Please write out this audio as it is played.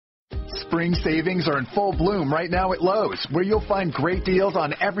Spring savings are in full bloom right now at Lowe's, where you'll find great deals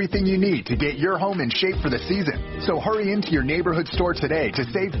on everything you need to get your home in shape for the season. So hurry into your neighborhood store today to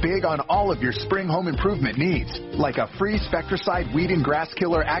save big on all of your spring home improvement needs, like a free Spectracide Weed and Grass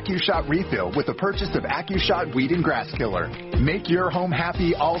Killer AccuShot refill with the purchase of AccuShot Weed and Grass Killer. Make your home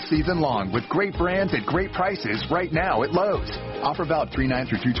happy all season long with great brands at great prices right now at Lowe's. Offer valid 3/9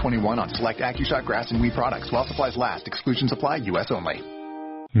 through 2/21 on select AccuShot grass and weed products while supplies last. Exclusions apply. U.S. only.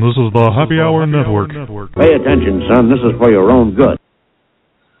 This is the Happy Hour Network. Pay attention, son. This is for your own good.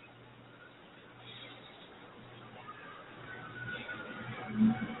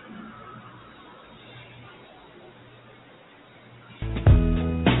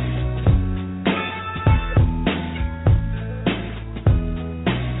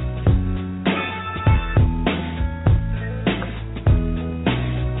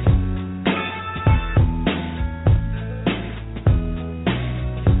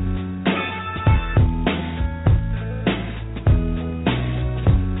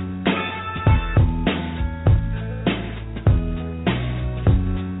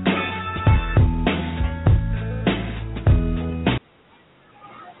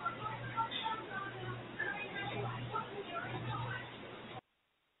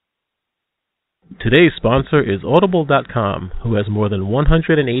 Today's sponsor is Audible.com, who has more than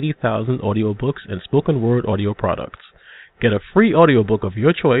 180,000 audiobooks and spoken word audio products. Get a free audiobook of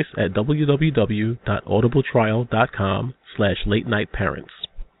your choice at www.audibletrial.com/late-night-parents.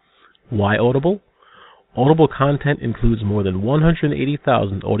 Why Audible? Audible content includes more than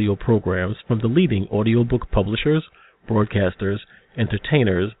 180,000 audio programs from the leading audiobook publishers, broadcasters,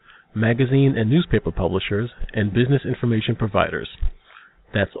 entertainers, magazine and newspaper publishers, and business information providers.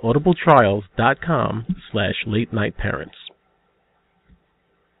 That's audibletrials.com/late-night-parents.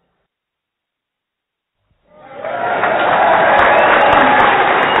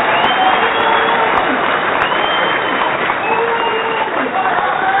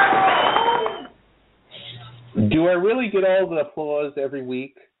 Do I really get all the applause every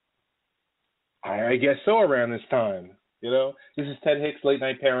week? I guess so around this time. You know, this is Ted Hicks, Late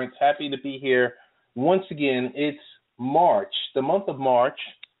Night Parents. Happy to be here once again. It's March, the month of March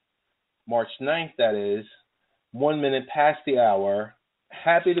 9th, that is, 1 minute past the hour.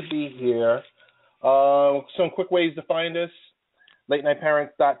 Happy to be here. Some quick ways to find us.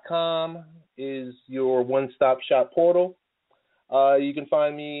 LateNightParents.com is your one-stop shop portal. You can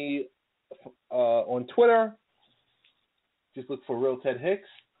find me on Twitter. Just look for Real Ted Hicks.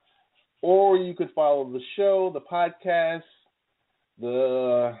 Or you could follow the show, the podcast,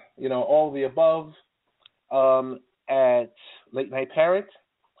 all of the above. At Late Night Parent,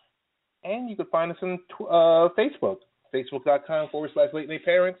 and you can find us on Facebook, facebook.com/Late Night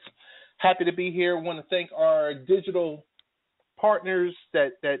Parents. Happy to be here. Want to thank our digital partners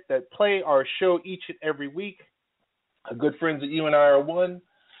that play our show each and every week. Our good friends that you and I are one.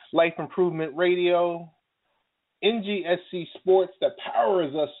 Life Improvement Radio, NGSC Sports that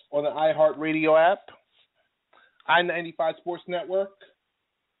powers us on the iHeartRadio app, I-95 Sports Network,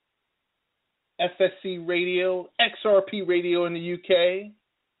 FSC Radio, XRP Radio in the UK,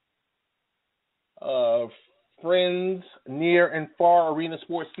 Friends Near and Far Arena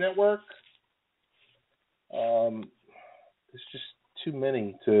Sports Network. There's just too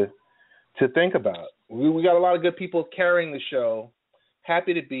many to think about. We got a lot of good people carrying the show.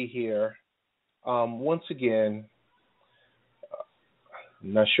 Happy to be here. Once again,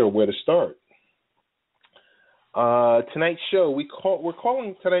 I'm not sure where to start. Tonight's show, we're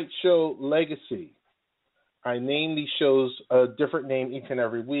calling tonight's show Legacy. I name these shows a different name each and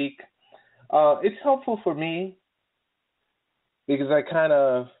every week. It's helpful for me because I kind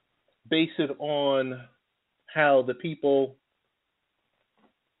of base it on how the people.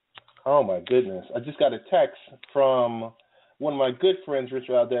 Oh my goodness! I just got a text from one of my good friends,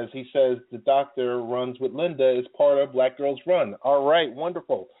 Richard Valdez. He says the doctor runs with Linda is part of Black Girls Run. All right,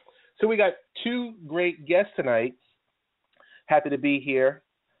 wonderful. So we got two great guests tonight. Happy to be here.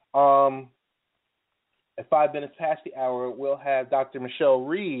 At 5 minutes past the hour, we'll have Dr. Michelle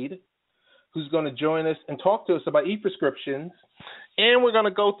Reed, who's going to join us and talk to us about e-prescriptions. And we're going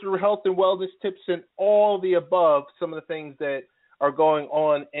to go through health and wellness tips and all the above, some of the things that are going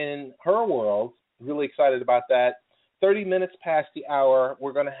on in her world. Really excited about that. 30 minutes past the hour,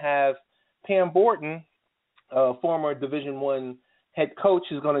 we're going to have Pam Borton, former Division I head coach,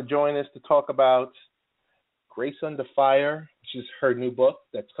 is going to join us to talk about Grace Under Fire, which is her new book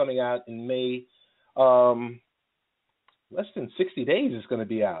that's coming out in May. Less than 60 days it's going to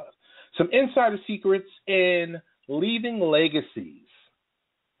be out. Some insider secrets in leaving legacies.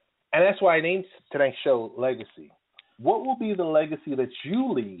 And that's why I named tonight's show Legacy. What will be the legacy that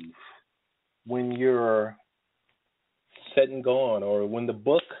you leave when you're set and gone, or when the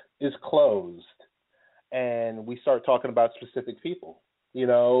book is closed and we start talking about specific people. You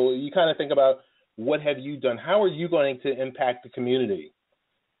know, you kind of think about, what have you done? How are you going to impact the community?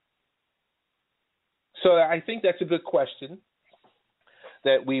 So I think that's a good question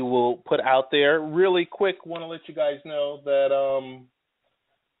that we will put out there. Really quick, want to let you guys know that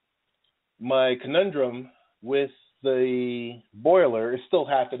my conundrum with the boiler is still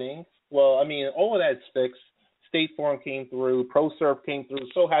happening. Well, I mean, all of that's fixed. State Farm came through. ProServe came through.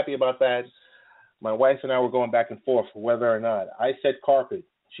 So happy about that. My wife and I were going back and forth for whether or not. I said carpet.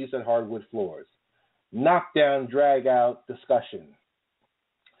 She said hardwood floors. Knockdown, drag out discussion.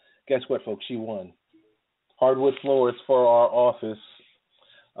 Guess what, folks? She won. Hardwood floors for our office.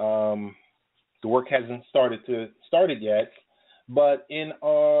 The work hasn't started yet, but in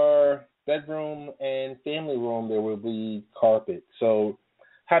our bedroom and family room there will be carpet. So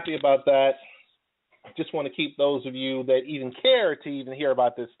happy about that. Just want to keep those of you that even care to even hear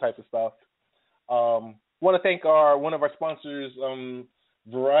about this type of stuff. Want to thank one of our sponsors,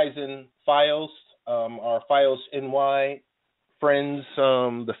 Verizon Fios, our Fios NY friends,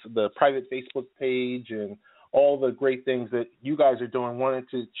 the private Facebook page, and all the great things that you guys are doing. Wanted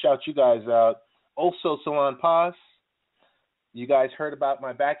to shout you guys out. Also, Salon Paz. You guys heard about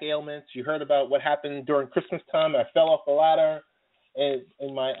my back ailments. You heard about what happened during Christmas time. I fell off the ladder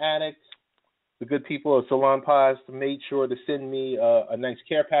in my attic. The good people of Salon Paz made sure to send me a nice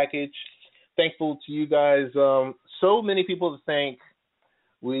care package. Thankful to you guys. So many people to thank.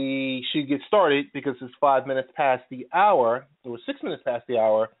 We should get started because it's 5 minutes past the hour. It was 6 minutes past the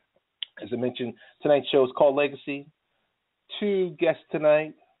hour. As I mentioned, tonight's show is called Legacy. 2 guests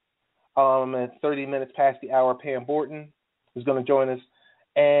tonight. At 30 minutes past the hour, Pam Borton is going to join us.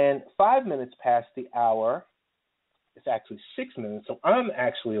 And 5 minutes past the hour, it's actually 6 minutes, so I'm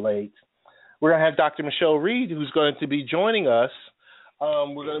actually late. We're going to have Dr. Michelle Reed, who's going to be joining us.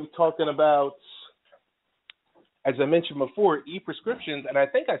 We're going to be talking about, as I mentioned before, e-prescriptions, and I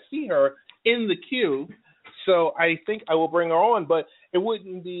think I see her in the queue, so I think I will bring her on, but I would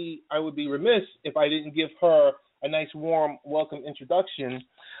be remiss if I didn't give her a nice, warm, welcome introduction.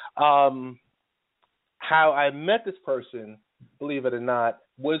 How I met this person, believe it or not,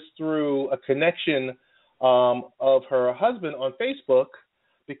 was through a connection of her husband on Facebook,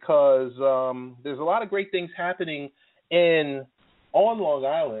 because there's a lot of great things happening on Long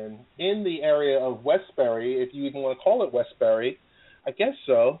Island, in the area of Westbury, if you even want to call it Westbury, I guess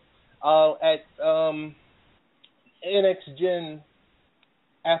so, at NX Gen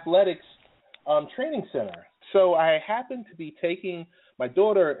Athletics Training Center. So I happened to be taking my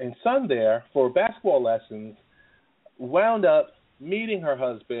daughter and son there for basketball lessons, wound up meeting her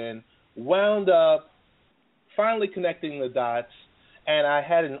husband, wound up finally connecting the dots, and I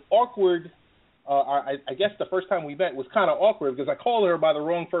had an awkward I guess the first time we met was kind of awkward because I called her by the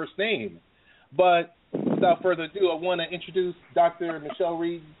wrong first name. But without further ado, I want to introduce Dr. Michelle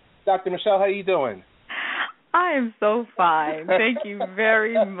Reed. Dr. Michelle, how you doing? I am so fine. Thank you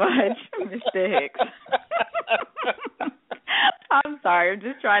very much, Mr. Hicks. I'm sorry. I'm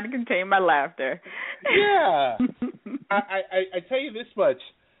just trying to contain my laughter. Yeah. I tell you this much.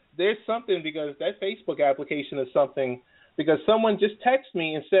 There's something, because that Facebook application is something, because someone just texted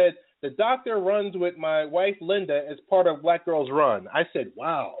me and said, the doctor runs with my wife, Linda, as part of Black Girls Run. I said,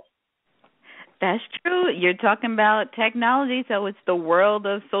 wow. That's true. You're talking about technology, so it's the world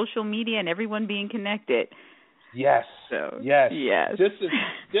of social media and everyone being connected. Yes. So, yes. Yes.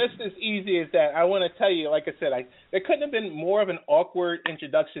 Just as easy as that. I want to tell you, like I said, there couldn't have been more of an awkward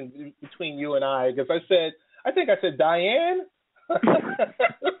introduction between you and I, because I think I said Diane.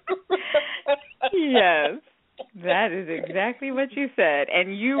 Yes. That is exactly what you said.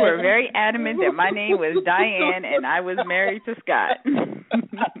 And you were very adamant that my name was Diane and I was married to Scott.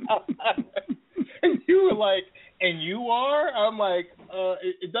 And you were like, and you are? I'm like,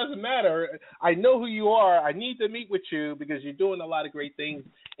 it doesn't matter. I know who you are. I need to meet with you because you're doing a lot of great things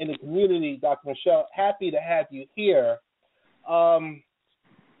in the community, Dr. Michelle. Happy to have you here.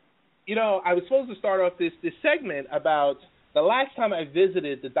 You know, I was supposed to start off this segment about the last time I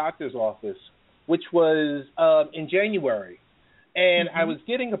visited the doctor's office, which was in January, and I was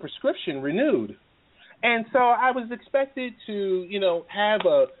getting a prescription renewed. And so I was expected to, have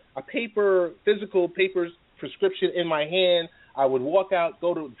a physical paper prescription in my hand. I would walk out,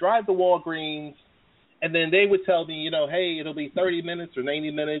 drive to Walgreens, and then they would tell me, hey, it'll be 30 minutes or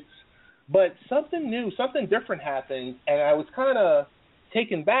 90 minutes. But something new, something different happened, and I was kind of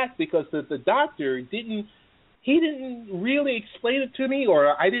taken back because the doctor didn't really explain it to me,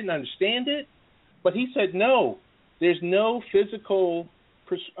 or I didn't understand it. But he said, no, there's no physical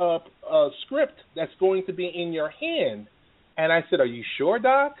script that's going to be in your hand. And I said, are you sure,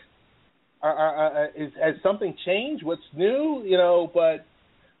 Doc? Has something changed? What's new? But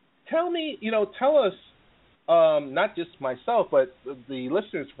tell us, not just myself, but the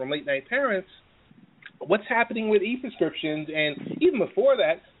listeners from Late Night Parents, what's happening with e-prescriptions, and even before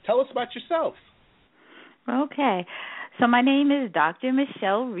that, tell us about yourself. Okay. So my name is Dr.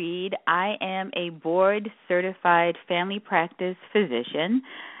 Michelle Reed. I am a board-certified family practice physician.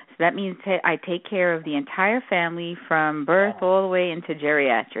 So that means I take care of the entire family from birth all the way into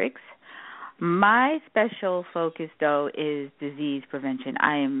geriatrics. My special focus, though, is disease prevention.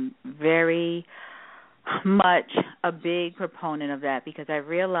 I am very much a big proponent of that because I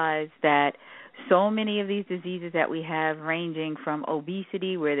realize that so many of these diseases that we have, ranging from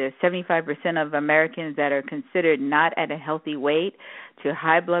obesity, where there's 75% of Americans that are considered not at a healthy weight, to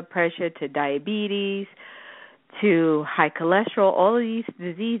high blood pressure, to diabetes, to high cholesterol, all of these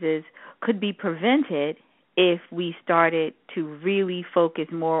diseases could be prevented if we started to really focus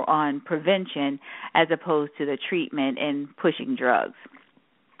more on prevention as opposed to the treatment and pushing drugs.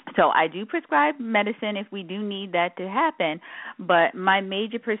 So I do prescribe medicine if we do need that to happen, but my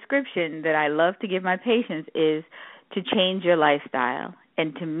major prescription that I love to give my patients is to change your lifestyle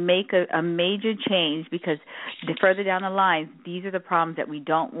and to make a major change, because the further down the line, these are the problems that we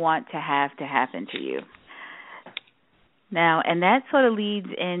don't want to happen to you. Now, and that sort of leads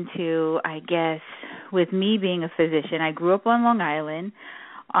into, I guess, with me being a physician, I grew up on Long Island.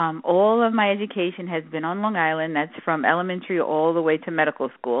 All of my education has been on Long Island. That's from elementary all the way to medical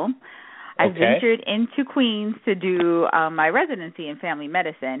school. I ventured into Queens to do my residency in family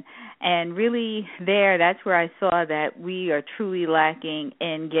medicine, and really there, that's where I saw that we are truly lacking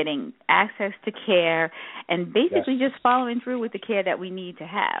in getting access to care and basically just following through with the care that we need to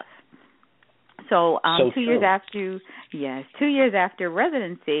have. So 2 years after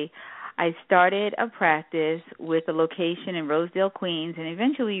residency, I started a practice with a location in Rosedale, Queens, and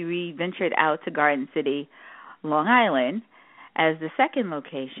eventually we ventured out to Garden City, Long Island, as the second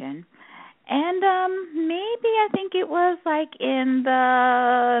location. And I think it was like in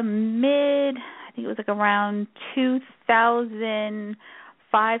the around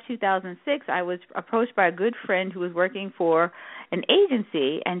 2005, 2006, I was approached by a good friend who was working for an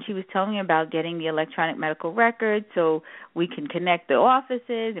agency, and she was telling me about getting the electronic medical record so we can connect the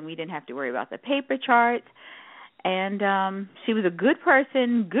offices and we didn't have to worry about the paper charts. And she was a good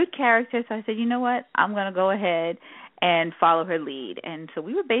person, good character, so I said, you know what, I'm going to go ahead and follow her lead. And so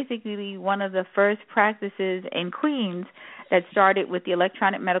we were basically one of the first practices in Queens that started with the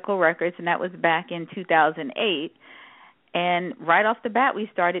electronic medical records, and that was back in 2008. And right off the bat, we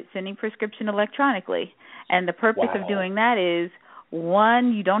started sending prescription electronically. And the purpose of doing that is,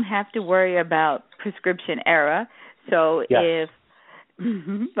 one, you don't have to worry about prescription error. So if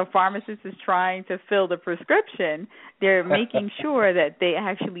the pharmacist is trying to fill the prescription, they're making sure that they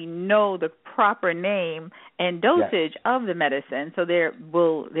actually know the proper name and dosage of the medicine, so they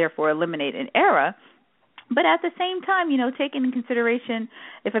will therefore eliminate an error. But at the same time, taking into consideration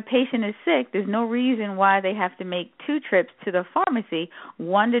if a patient is sick, there's no reason why they have to make two trips to the pharmacy,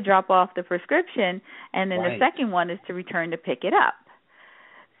 one to drop off the prescription, and then the second one is to return to pick it up.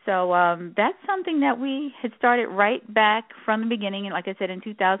 So that's something that we had started right back from the beginning, like I said, in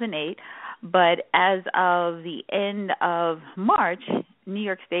 2008. But as of the end of March, New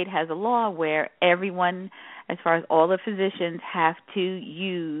York State has a law where everyone, as far as all the physicians, have to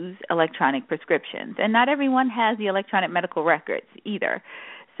use electronic prescriptions. And not everyone has the electronic medical records either.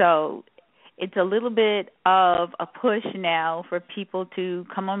 So it's a little bit of a push now for people to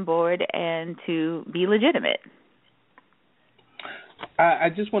come on board and to be legitimate. I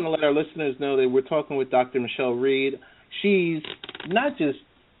just want to let our listeners know that we're talking with Dr. Michelle Reed. She's not just,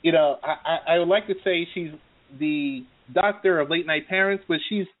 I would like to say she's the doctor of late night parents, but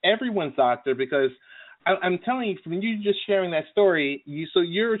she's everyone's doctor, because I'm telling you, from you just sharing that story,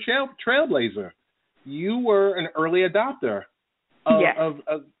 you're a trailblazer. You were an early adopter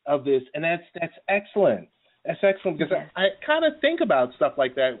of this, and that's excellent. That's excellent, because I kind of think about stuff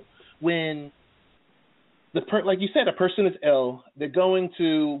like that when like you said, a person is ill, they're going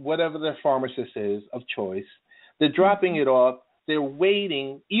to whatever their pharmacist is of choice, they're dropping it off, they're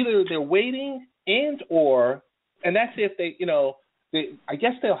waiting, and that's if they, I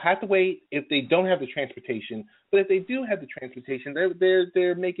guess they'll have to wait if they don't have the transportation, but if they do have the transportation,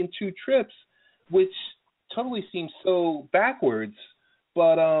 they're making two trips, which totally seems so backwards.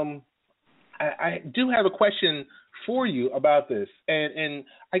 But I do have a question for you about this, and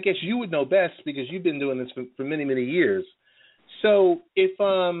I guess you would know best because you've been doing this for many, many years. So if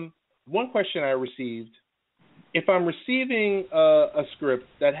one question I received if I'm receiving a script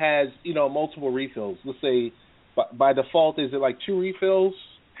that has, multiple refills, let's say by default, is it like 2 refills?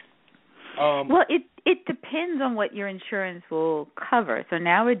 Well, it depends on what your insurance will cover. So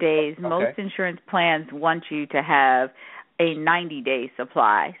nowadays, most insurance plans want you to have a 90-day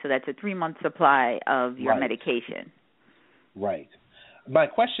supply. So that's a 3-month supply of your medication. Right. My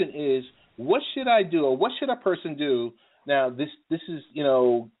question is, what should I do, or what should a person do? Now, this is,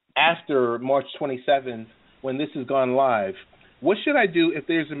 after March 27th, when this has gone live. What should I do if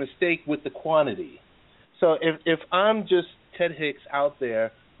there's a mistake with the quantity? So if I'm just Ted Hicks out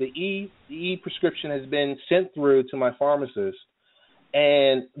there, the e-prescription has been sent through to my pharmacist,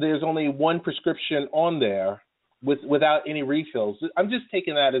 and there's only one prescription on there without any refills. I'm just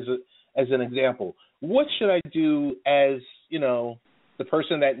taking that as an example. What should I do as, the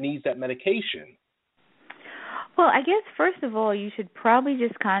person that needs that medication? Well, I guess first of all, you should probably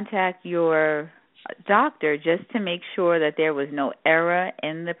just contact your doctor just to make sure that there was no error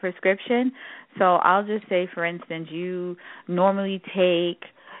in the prescription. So I'll just say, for instance, you normally take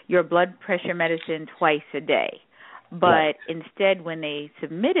your blood pressure medicine twice a day, but instead when they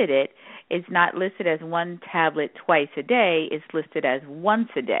submitted it, it's not listed as 1 tablet twice a day, it's listed as once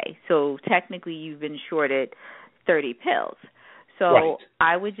a day. So technically you've been shorted 30 pills. So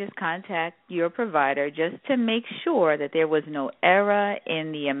I would just contact your provider just to make sure that there was no error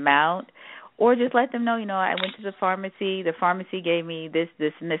in the amount, or just let them know, I went to the pharmacy gave me this,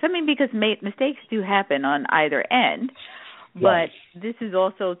 and this. I mean, because mistakes do happen on either end, but this is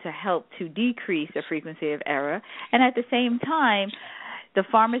also to help to decrease the frequency of error. And at the same time, the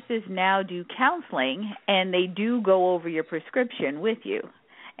pharmacists now do counseling, and they do go over your prescription with you.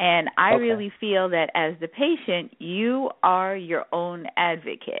 And I really feel that as the patient, you are your own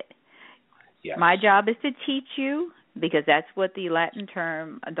advocate. Yes. My job is to teach you, because that's what the Latin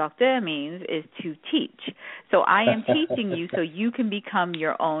term doctor means, is to teach. So I am teaching you so you can become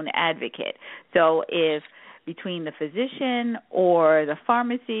your own advocate. So if between the physician or the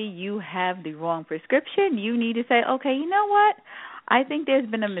pharmacy you have the wrong prescription, you need to say, okay, you know what? I think there's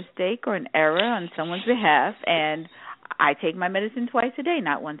been a mistake or an error on someone's behalf, and I take my medicine twice a day,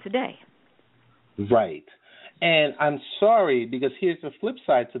 not once a day. Right. And I'm sorry, because here's the flip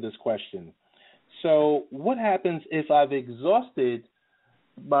side to this question. So what happens if I've exhausted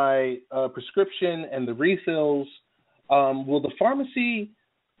my prescription and the refills? Will the pharmacy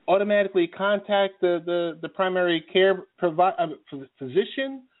automatically contact the primary care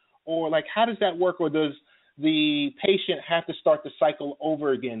physician? Or, how does that work? Or does the patient have to start the cycle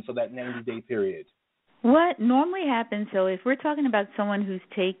over again for that 90-day period? What normally happens, so if we're talking about someone who's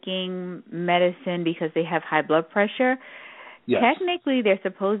taking medicine because they have high blood pressure, technically they're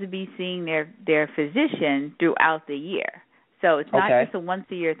supposed to be seeing their physician throughout the year. So it's not just a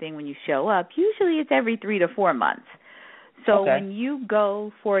once-a-year thing when you show up. Usually it's every 3 to 4 months. So when you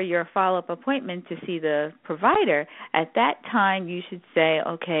go for your follow-up appointment to see the provider, at that time you should say,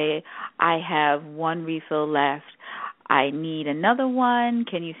 okay, I have 1 refill left. I need another one.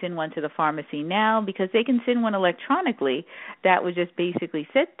 Can you send one to the pharmacy now? Because they can send one electronically that would just basically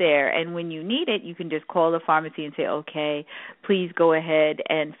sit there, and when you need it, you can just call the pharmacy and say, okay, please go ahead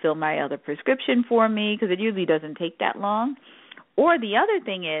and fill my other prescription for me, because it usually doesn't take that long. Or the other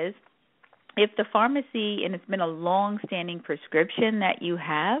thing is, if the pharmacy, and it's been a long-standing prescription that you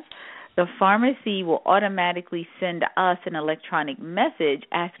have, the pharmacy will automatically send us an electronic message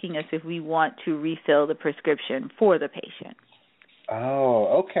asking us if we want to refill the prescription for the patient.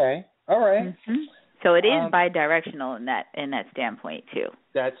 Oh, okay. All right. Mm-hmm. So it is bidirectional in that standpoint too.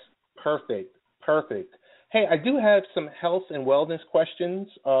 That's perfect. Perfect. Hey, I do have some health and wellness questions.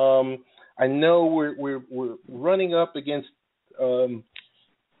 I know we're running up against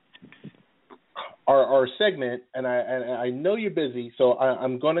our segment, and I know you're busy, so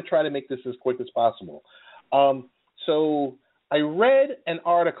I'm going to try to make this as quick as possible. So I read an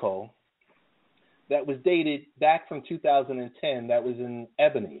article that was dated back from 2010 that was in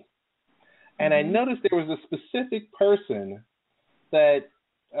Ebony, and I noticed there was a specific person that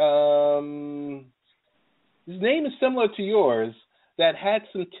his name is similar to yours that had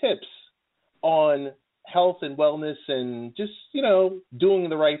some tips on health and wellness and just, doing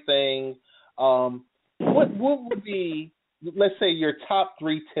the right thing. What would be, let's say, your top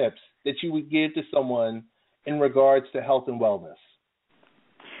 3 tips that you would give to someone in regards to health and wellness?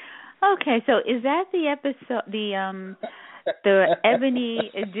 Okay, so is that the episode, the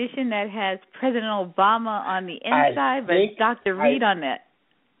Ebony edition that has President Obama on the inside, but Dr. Reed on it?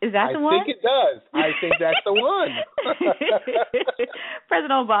 Is that the one? I think it does. I think that's the one.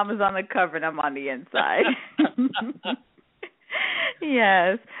 President Obama's on the cover and I'm on the inside.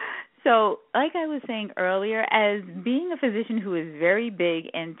 Yes. So, like I was saying earlier, as being a physician who is very big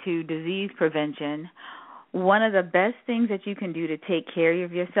into disease prevention, one of the best things that you can do to take care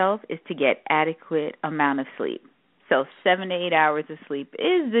of yourself is to get adequate amount of sleep. So 7 to 8 hours of sleep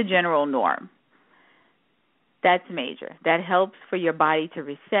is the general norm. That's major. That helps for your body to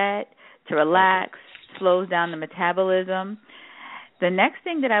reset, to relax, slows down the metabolism. The next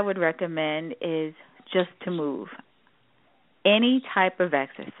thing that I would recommend is just to move. Any type of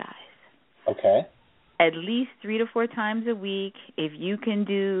exercise. Okay. At least 3 to 4 times a week. If you can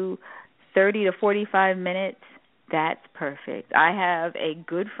do 30 to 45 minutes, that's perfect. I have a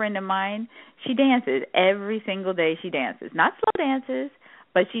good friend of mine. She dances every single day. She dances. Not slow dances,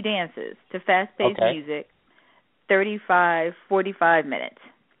 but she dances to fast-paced music, 35, 45 minutes.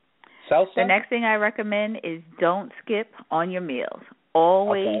 Salsa? The next thing I recommend is don't skip on your meals.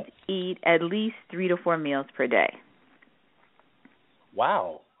 Always eat at least 3 to 4 meals per day.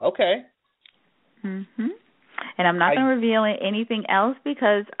 Wow. Okay. Mm-hmm. And I'm not going to reveal anything else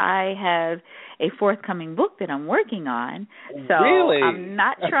because I have a forthcoming book that I'm working on. So really? I'm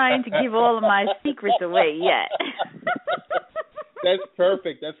not trying to give all of my secrets away yet. That's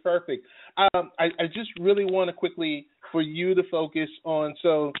perfect. That's perfect. I just really want to quickly for you to focus on,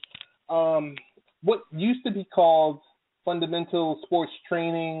 what used to be called fundamental sports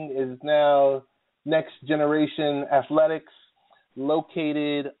training is now next generation athletics,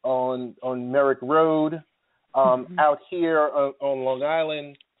 located on Merrick Road, out here on Long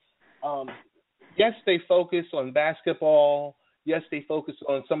Island. Yes, they focus on basketball. Yes, they focus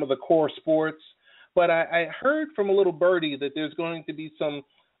on some of the core sports. But I heard from a little birdie that there's going to be some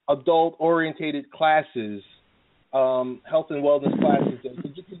adult-orientated classes, health and wellness classes.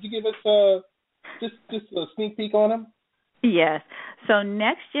 Could you give us just a sneak peek on them? Yes. So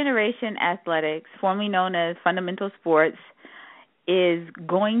Next Generation Athletics, formerly known as Fundamental Sports, is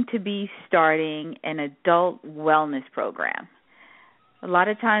going to be starting an adult wellness program. A lot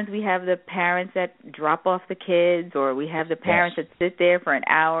of times we have the parents that drop off the kids, or we have the parents that sit there for an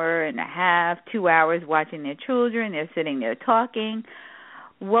hour and a half, 2 hours watching their children. They're sitting there talking.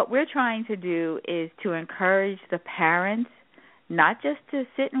 What we're trying to do is to encourage the parents not just to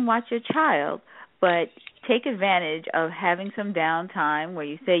sit and watch your child, but take advantage of having some downtime where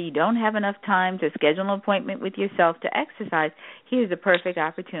you say you don't have enough time to schedule an appointment with yourself to exercise. Here's a perfect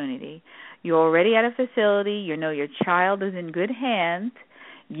opportunity. You're already at a facility. You know your child is in good hands.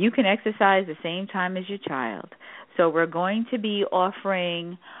 You can exercise the same time as your child. So we're going to be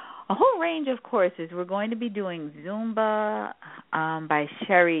offering a whole range of courses. We're going to be doing Zumba by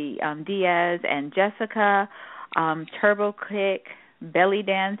Sherry Diaz and Jessica, Turbo Kick, belly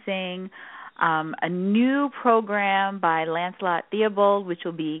dancing, a new program by Lancelot Theobald, which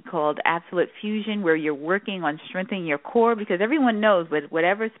will be called Absolute Fusion, where you're working on strengthening your core, because everyone knows with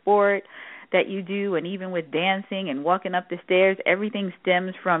whatever sport that you do, and even with dancing and walking up the stairs, everything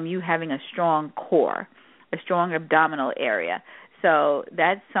stems from you having a strong core, a strong abdominal area. So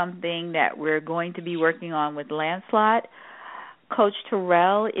that's something that we're going to be working on with Lancelot. Coach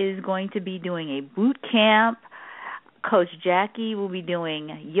Terrell is going to be doing a boot camp. Coach Jackie will be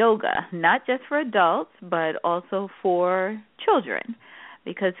doing yoga, not just for adults, but also for children,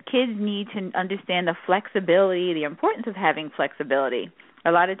 because kids need to understand the flexibility, the importance of having flexibility.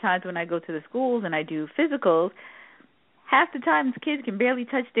 A lot of times when I go to the schools and I do physicals, half the time kids can barely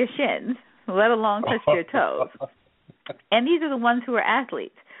touch their shins, let alone touch their toes. And these are the ones who are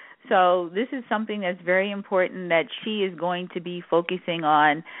athletes. So this is something that's very important that she is going to be focusing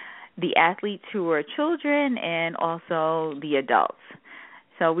on, the athletes who are children and also the adults.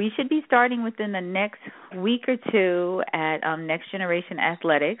 So we should be starting within the next week or two at Next Generation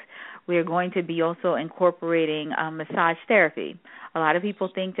Athletics. We are going to be also incorporating massage therapy. A lot of people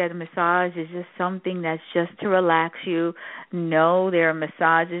think that a massage is just something that's just to relax you. No, there are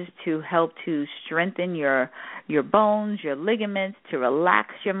massages to help to strengthen your bones, your ligaments, to relax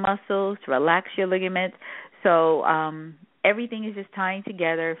your muscles, to relax your ligaments. So everything is just tying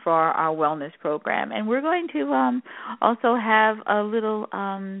together for our wellness program. And we're going to also have a little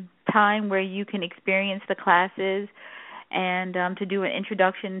time where you can experience the classes and to do an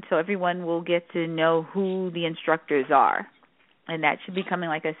introduction so everyone will get to know who the instructors are. And that should be coming,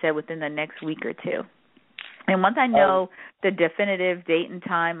 like I said, within the next week or two. And once I know the definitive date and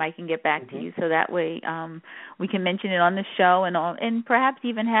time, I can get back to you, so that way we can mention it on the show and perhaps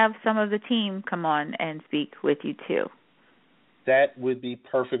even have some of the team come on and speak with you too. That would be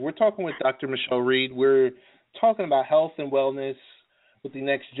perfect. We're talking with Dr. Michelle Reed. We're talking about health and wellness with the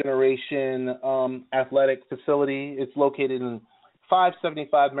Next Generation Athletic Facility. It's located in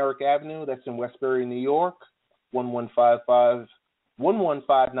 575 Merrick Avenue. That's in Westbury, New York, 11550.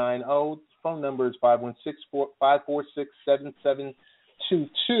 11590. Phone number is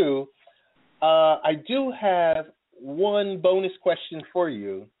 516-546-7722. I do have one bonus question for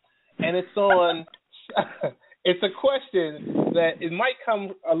you, and it's on. It's a question that it might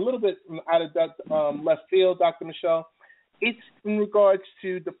come a little bit out of left field, Dr. Michelle. It's in regards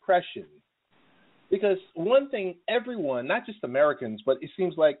to depression. Because one thing everyone, not just Americans, but it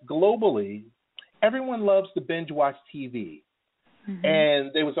seems like globally, everyone loves to binge watch TV. Mm-hmm.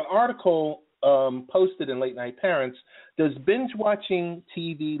 And there was an article posted in Late Night Parents, does binge watching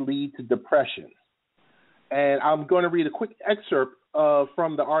TV lead to depression? And I'm going to read a quick excerpt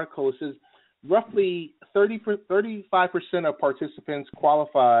from the article. It says, roughly 35% of participants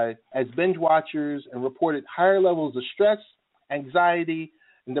qualify as binge watchers and reported higher levels of stress, anxiety,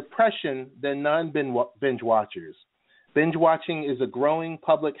 and depression than non-binge watchers. Binge watching is a growing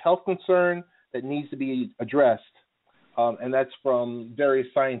public health concern that needs to be addressed, and that's from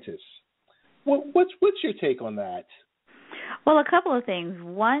various scientists. What's your take on that? Well, a couple of things.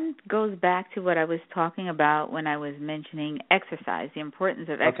 One goes back to what I was talking about when I was mentioning exercise, the importance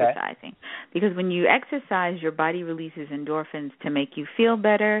of exercising. Because when you exercise, your body releases endorphins to make you feel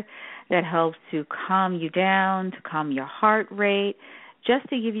better. That helps to calm you down, to calm your heart rate, just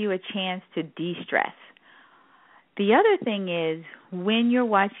to give you a chance to de-stress. The other thing is when you're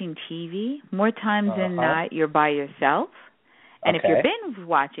watching TV, more times than not, you're by yourself. And if you're binge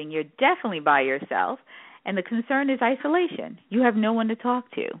watching, you're definitely by yourself. And the concern is isolation. You have no one to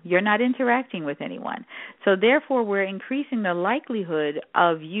talk to. You're not interacting with anyone. So therefore, we're increasing the likelihood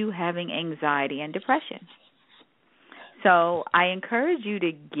of you having anxiety and depression. So I encourage you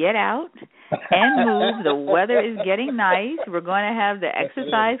to get out and move. The weather is getting nice. We're going to have the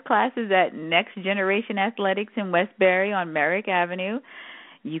exercise classes at Next Generation Athletics in Westbury on Merrick Avenue.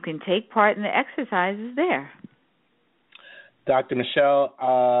 You can take part in the exercises there. Dr. Michelle,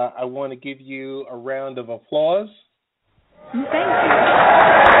 I want to give you a round of applause. Thank you.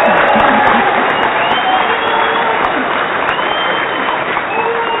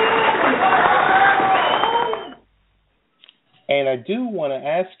 And I do want to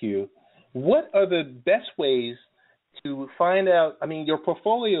ask you, what are the best ways to find out? I mean, your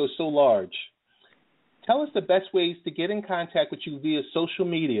portfolio is so large. Tell us the best ways to get in contact with you via social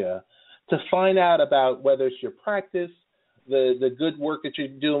media to find out about whether it's your practice, the good work that you're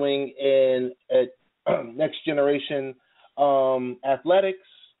doing at Next Generation Athletics,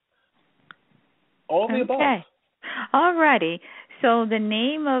 all the above. Okay. All righty. So the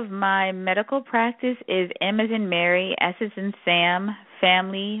name of my medical practice is M as in Mary, S as in Sam,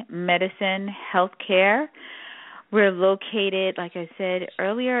 Family Medicine Healthcare. We're located, like I said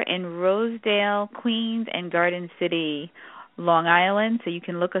earlier, in Rosedale, Queens, and Garden City, Long Island, so you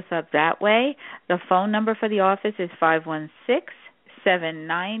can look us up that way. The phone number for the office is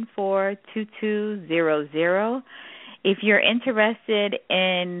 516-794-2200. If you're interested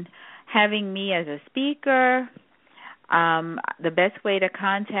in having me as a speaker, the best way to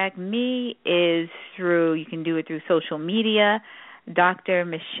contact me is you can do it through social media, Dr.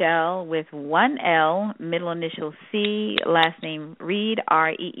 Michelle with one L, middle initial C, last name Reed,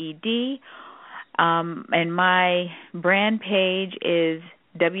 R-E-E-D. And my brand page is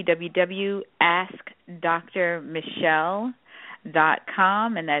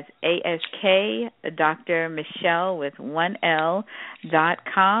www.askdrmichelle.com, and that's ASK, Dr. Michelle with one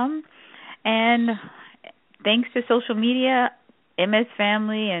L.com. And thanks to social media, MS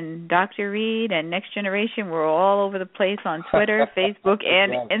Family and Dr. Reed and Next Generation, we're all over the place on Twitter, Facebook,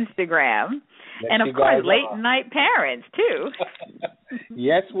 and Instagram. And of course, Late Night Parents too.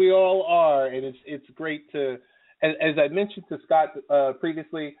 Yes, we all are, and it's great to. As I mentioned to Scott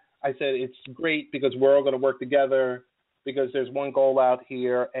previously, I said it's great because we're all going to work together because there's one goal out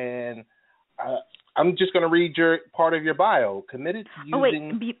here, and I'm just going to read part of your bio. Committed to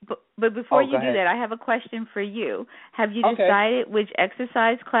using. But before you do that, I have a question for you. Have you decided which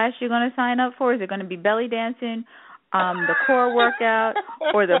exercise class you're going to sign up for? Is it going to be belly dancing, the core workout,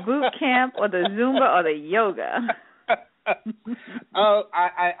 or the boot camp, or the Zumba, or the yoga?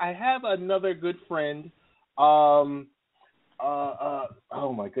 I have another good friend. Oh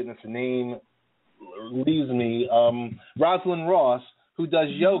my goodness, the name leaves me. Rosalind Ross, who does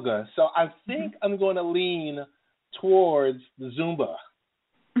yoga. So I think I'm going to lean towards the Zumba.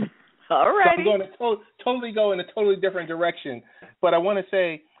 All right. So I'm going to totally go in a totally different direction. But I want to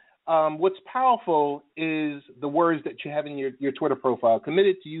say what's powerful is the words that you have in your Twitter profile.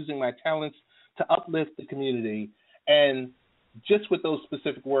 Committed to using my talents to uplift the community. And just with those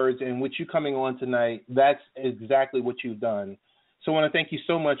specific words and with you coming on tonight, that's exactly what you've done. So I want to thank you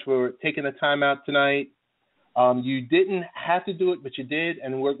so much for taking the time out tonight. You didn't have to do it, but you did,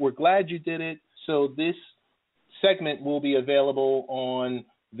 and we're glad you did it. So this segment will be available on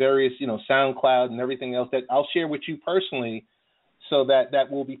various, SoundCloud and everything else that I'll share with you personally, so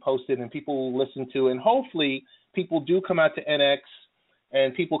that will be posted and people will listen to. And hopefully people do come out to NX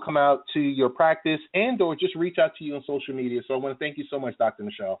and people come out to your practice and or just reach out to you on social media. So I want to thank you so much, Dr.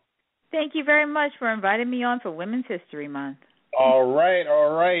 Michelle. Thank you very much for inviting me on for Women's History Month. All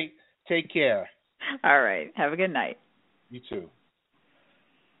right. Take care. All right. Have a good night. You too.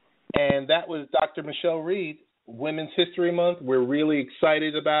 And that was Dr. Michelle Reed, Women's History Month. We're really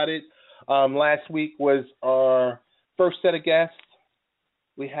excited about it. Last week was our first set of guests.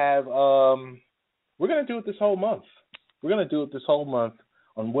 We have, we're going to do it this whole month.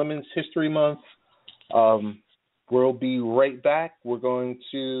 On Women's History Month. We'll be right back. We're going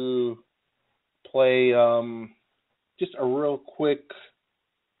to play just a real quick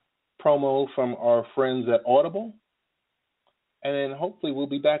promo from our friends at Audible. And then hopefully we'll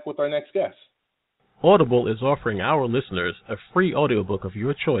be back with our next guest. Audible is offering our listeners a free audiobook of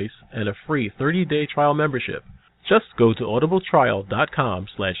your choice and a free 30-day trial membership. Just go to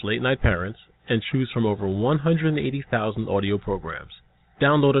audibletrial.com/late-night-parents and choose from over 180,000 audio programs.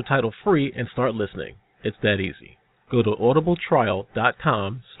 Download a title free and start listening. It's that easy. Go to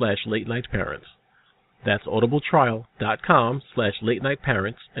audibletrial.com/late-night-parents. That's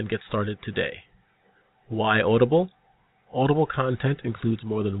audibletrial.com/late-night-parents and get started today. Why Audible? Audible content includes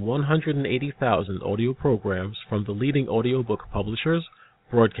more than 180,000 audio programs from the leading audiobook publishers,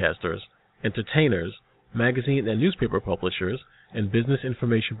 broadcasters, entertainers, magazine and newspaper publishers, and business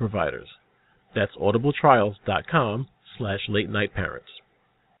information providers. That's audibletrials.com/late-night-parents.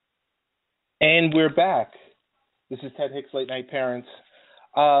 And we're back. This is Ted Hicks, Late Night Parents.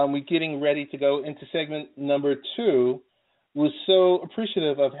 We're getting ready to go into segment number 2. We're so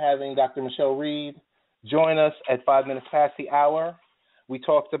appreciative of having Dr. Michelle Reed join us at 5 minutes past the hour. We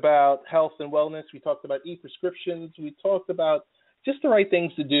talked about health and wellness. We talked about e-prescriptions. We talked about just the right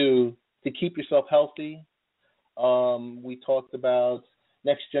things to do to keep yourself healthy. We talked about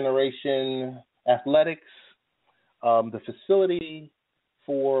next generation athletics, the facility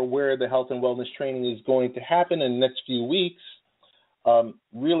for where the health and wellness training is going to happen in the next few weeks.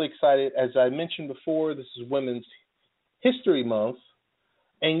 Really excited. As I mentioned before, this is Women's History Month,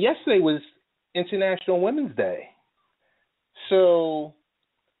 and yesterday was International Women's Day. So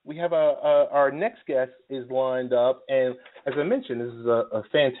we have our next guest is lined up, and as I mentioned, this is a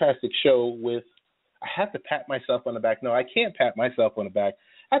fantastic show with, I have to pat myself on the back. No, I can't pat myself on the back.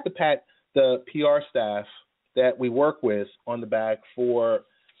 I have to pat the PR staff that we work with on the back for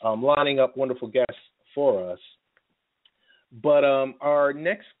lining up wonderful guests for us. But our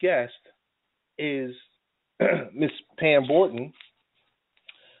next guest is Miss Pam Borton,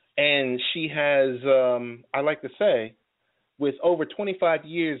 and she has, I like to say, with over 25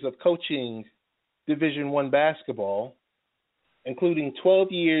 years of coaching Division I basketball, including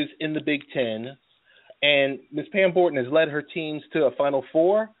 12 years in the Big Ten, and Ms. Pam Borton has led her teams to a Final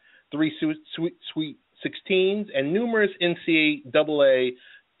Four, 3 Sweet 16s, and numerous NCAA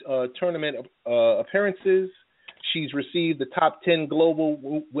tournament appearances. She's received the Top 10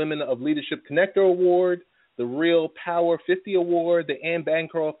 Global Women of Leadership Connector Award, the Real Power 50 Award, the Ann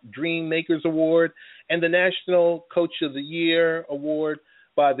Bancroft Dream Makers Award, and the National Coach of the Year Award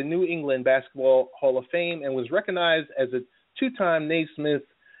by the New England Basketball Hall of Fame, and was recognized as a 2-time Naismith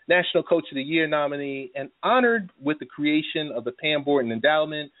National Coach of the Year nominee and honored with the creation of the Pam Borton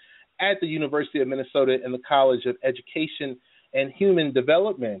Endowment at the University of Minnesota in the College of Education and Human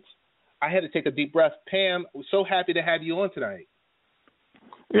Development. I had to take a deep breath. Pam, we're so happy to have you on tonight.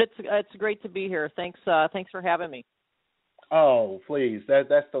 It's great to be here. Thanks for having me. Oh, please. That's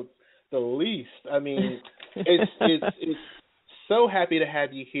the least. I mean, it's so happy to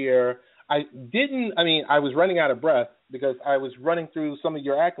have you here. I was running out of breath because I was running through some of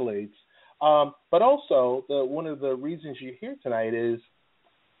your accolades. But also, one of the reasons you're here tonight is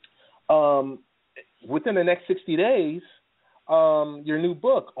within the next 60 days, your new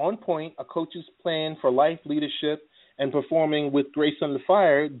book, On Point, A Coach's Plan for Life, Leadership, and Performing with Grace Under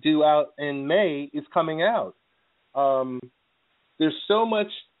Fire, due out in May, is coming out. There's so much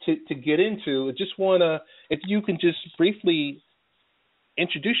to get into. I just want to, if you can just briefly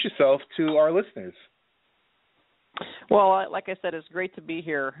introduce yourself to our listeners. Well, like I said, it's great to be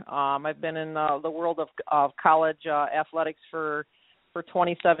here. I've been in the world of college athletics for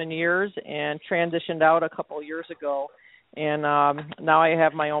 27 years and transitioned out a couple of years ago. And now I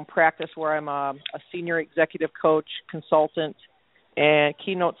have my own practice where I'm a senior executive coach, consultant, and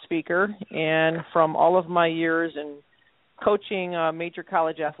keynote speaker. And from all of my years in coaching major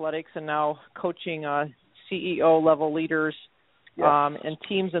college athletics and now coaching CEO level leaders and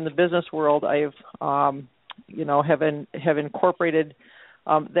teams in the business world, I've have incorporated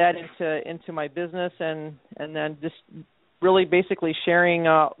that into my business, and then just really basically sharing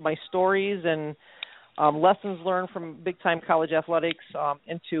my stories and lessons learned from big time college athletics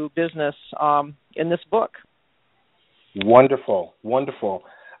into business in this book. Wonderful.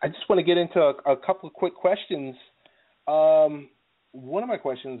 I just want to get into a couple of quick questions. One of my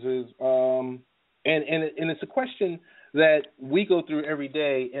questions is, and it's a question that we go through every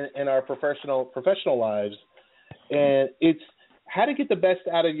day in our professional lives, and it's how to get the best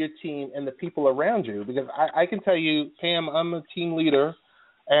out of your team and the people around you. Because I can tell you, Pam, I'm a team leader,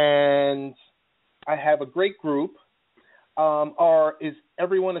 and I have a great group. Is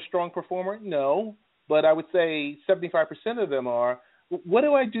everyone a strong performer? No, but I would say 75% of them are. What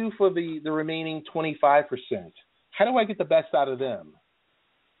do I do for the remaining 25%? How do I get the best out of them?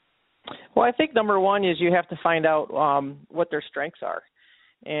 Well, I think number one is you have to find out what their strengths are.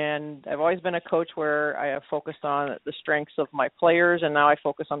 And I've always been a coach where I have focused on the strengths of my players, and now I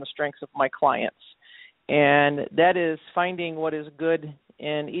focus on the strengths of my clients. And that is finding what is good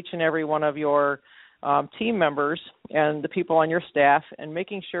in each and every one of your team members and the people on your staff, and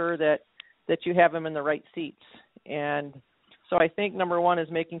making sure that you have them in the right seats. And so I think number one is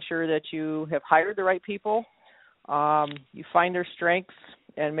making sure that you have hired the right people. You find their strengths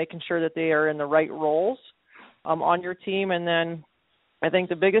and making sure that they are in the right roles on your team. And then I think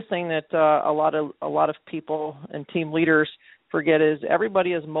the biggest thing that a lot of people and team leaders forget is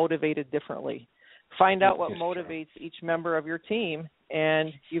everybody is motivated differently. Find out what motivates each member of your team,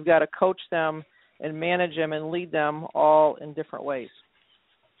 and you've got to coach them and manage them and lead them all in different ways.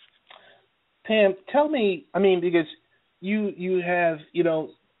 Pam, tell me, because you have,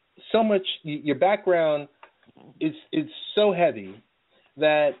 so much, your background is so heavy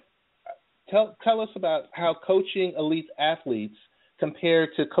that tell us about how coaching elite athletes compared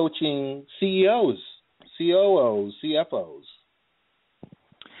to coaching CEOs, COOs, CFOs.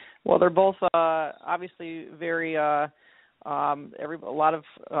 Well, they're both obviously very. A lot of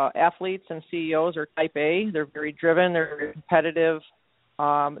athletes and CEOs are Type A. They're very driven. They're very competitive.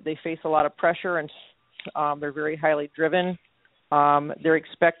 They face a lot of pressure, and they're very highly driven. They're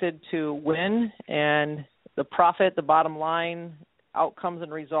expected to win, and the profit, the bottom line, outcomes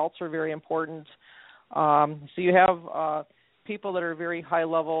and results are very important. So you have people that are very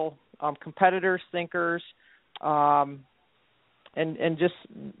high-level competitors, thinkers, and just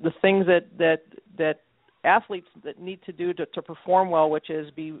the things that athletes that need to do to perform well, which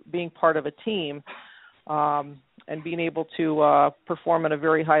is being part of a team and being able to perform at a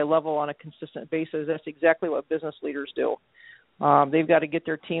very high level on a consistent basis. That's exactly what business leaders do. They've got to get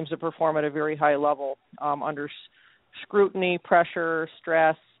their teams to perform at a very high level under scrutiny, pressure,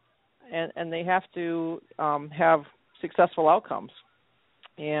 stress, and they have to have successful outcomes.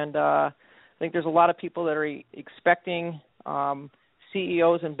 And I think there's a lot of people that are expecting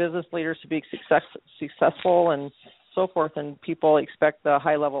CEOs and business leaders to be successful and so forth, and people expect the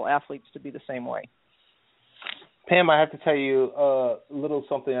high-level athletes to be the same way. Pam, I have to tell you a little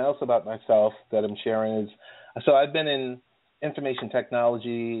something else about myself that I'm sharing. So I've been in information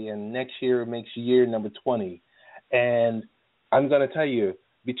technology, and next year makes year number 20. And I'm going to tell you,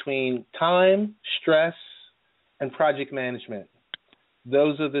 between time, stress, and project management,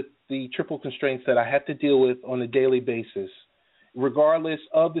 those are the triple constraints that I have to deal with on a daily basis, regardless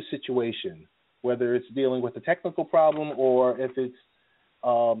of the situation, whether it's dealing with a technical problem or if it's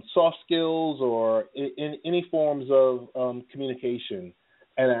soft skills or in any forms of communication.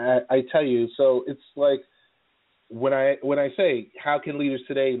 And I tell you, so it's like when I say how can leaders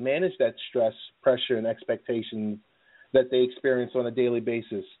today manage that stress, pressure, and expectations that they experience on a daily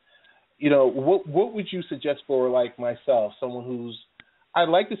basis, what would you suggest for like myself, someone who's, I'd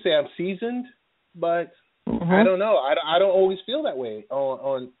like to say I'm seasoned, but I don't know. I don't always feel that way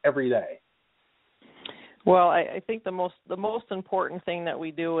on every day. Well, I think the most important thing that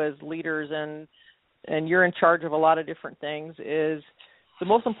we do as leaders, and you're in charge of a lot of different things, is the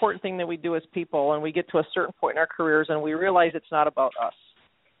most important thing that we do as people, and we get to a certain point in our careers and we realize it's not about us.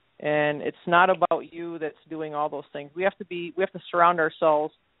 And it's not about you that's doing all those things. We have to surround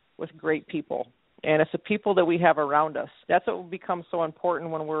ourselves with great people. And it's the people that we have around us. That's what becomes so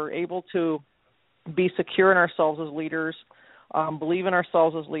important when we're able to be secure in ourselves as leaders, believe in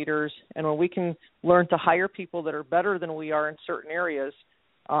ourselves as leaders, and when we can learn to hire people that are better than we are in certain areas,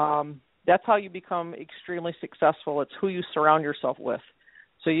 that's how you become extremely successful. It's who you surround yourself with.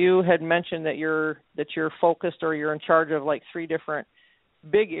 So you had mentioned that you're focused or you're in charge of like 3 different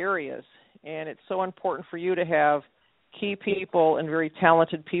big areas, and it's so important for you to have key people and very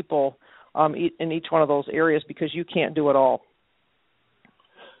talented people in each one of those areas, because you can't do it all.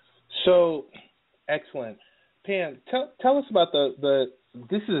 So, excellent. Pam, tell us about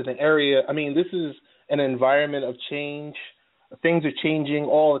this is an area, this is an environment of change. Things are changing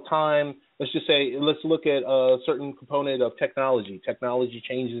all the time. Let's look at a certain component of technology. Technology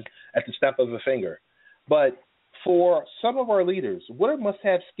changes at the snap of a finger. But for some of our leaders, what are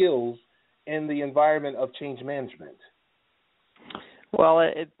must-have skills in the environment of change management?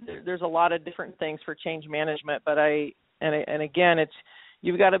 Well, there's a lot of different things for change management, but again,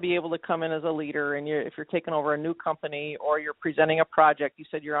 you've got to be able to come in as a leader, and if you're taking over a new company or you're presenting a project, you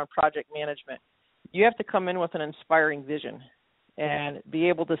said you're on project management, you have to come in with an inspiring vision and be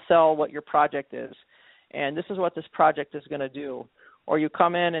able to sell what your project is. And this is what this project is going to do. Or you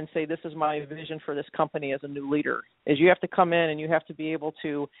come in and say, this is my vision for this company as a new leader. Is you have to come in and you have to be able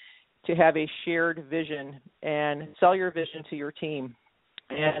to have a shared vision and sell your vision to your team.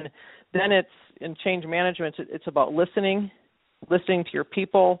 And then in change management, it's about listening to your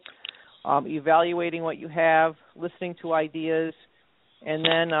people, evaluating what you have, listening to ideas, and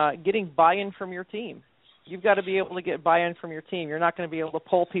then getting buy-in from your team. You've got to be able to get buy-in from your team. You're not going to be able to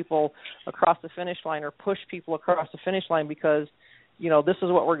pull people across the finish line or push people across the finish line because, this is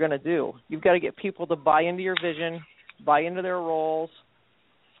what we're going to do. You've got to get people to buy into your vision, buy into their roles,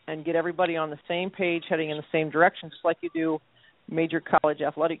 and get everybody on the same page heading in the same direction, just like you do major college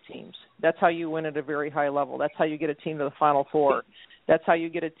athletic teams. That's how you win at a very high level. That's how you get a team to the Final Four. That's how you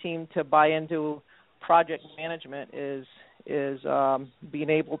get a team to buy into project management is being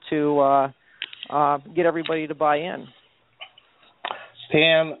able to get everybody to buy in.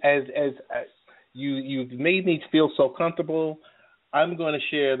 Pam, as you've made me feel so comfortable, I'm going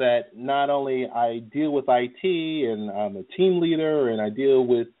to share that not only I deal with IT and I'm a team leader and I deal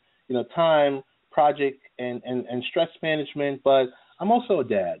with time, project, and stress management, but I'm also a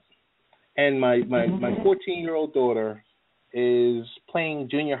dad. And my 14-year-old daughter is playing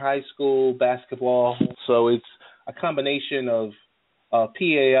junior high school basketball, so it's a combination of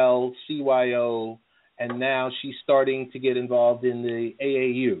PAL, CYO, and now she's starting to get involved in the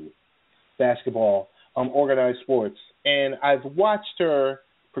AAU basketball, organized sports. And I've watched her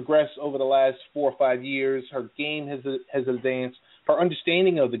progress over the last 4 or 5 years. Her game has advanced. Her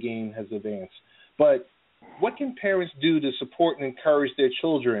understanding of the game has advanced. But what can parents do to support and encourage their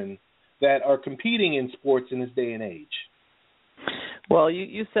children that are competing in sports in this day and age? Well,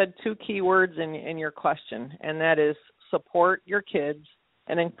 you said two key words in your question, and that is support your kids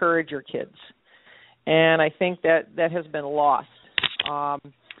and encourage your kids. And I think that has been lost.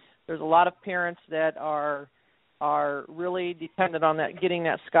 There's a lot of parents that are really dependent on getting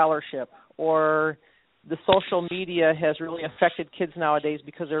that scholarship, or the social media has really affected kids nowadays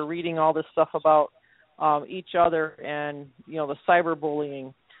because they're reading all this stuff about each other and, the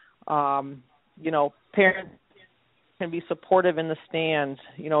cyberbullying. Parents can be supportive in the stands.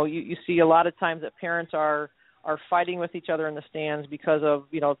 You see a lot of times that parents are fighting with each other in the stands because of,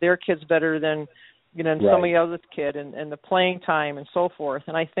 their kid's better than, somebody else's kid and the playing time and so forth.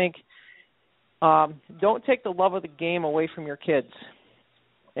 And I think don't take the love of the game away from your kids,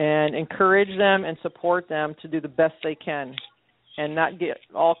 and encourage them and support them to do the best they can and not get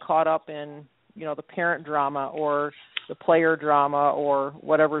all caught up in, the parent drama or the player drama or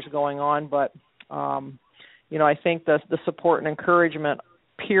whatever's going on. But, I think the support and encouragement,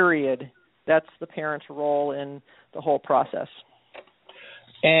 period, that's the parent's role in the whole process.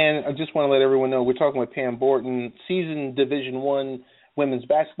 And I just want to let everyone know we're talking with Pam Borton, seasoned Division I women's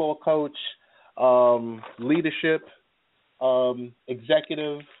basketball coach, leadership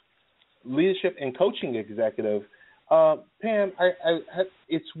executive, leadership and coaching executive. Pam,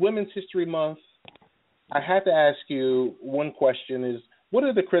 it's Women's History Month. I have to ask you one question is, what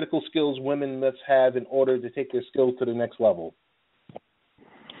are the critical skills women must have in order to take their skills to the next level?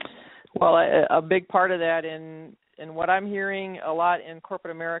 Well, a big part of that in what I'm hearing a lot in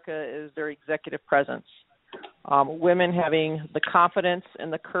corporate America is their executive presence. Women having the confidence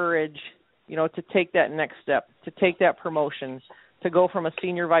and the courage, to take that next step, to take that promotion, to go from a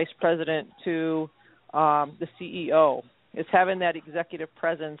senior vice president to the CEO. It's having that executive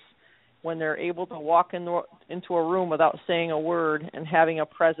presence when they're able to walk into a room without saying a word and having a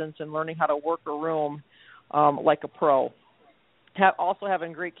presence and learning how to work a room like a pro. Also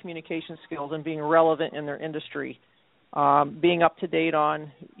having great communication skills and being relevant in their industry, being up to date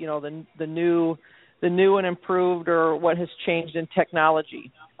on the new and improved or what has changed in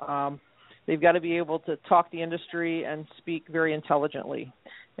technology. They've got to be able to talk the industry and speak very intelligently.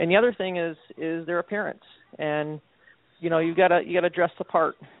 And the other thing is their appearance. And you've got to dress the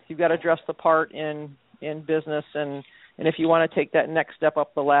part. You've got to dress the part in business and And if you want to take that next step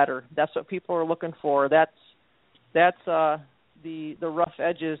up the ladder, that's what people are looking for. That's the rough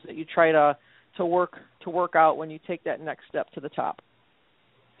edges that you try to work out when you take that next step to the top.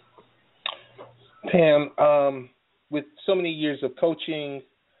 Pam, with so many years of coaching,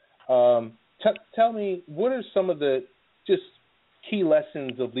 tell me, what are some of the just key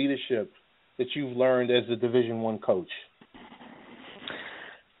lessons of leadership that you've learned as a Division I coach?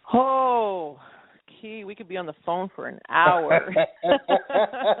 Oh, we could be on the phone for an hour.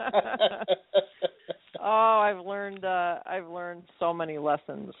 I've learned so many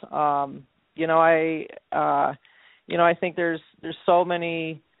lessons. I think there's so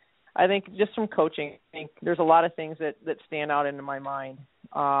many. I think just from coaching, I think there's a lot of things that stand out into my mind.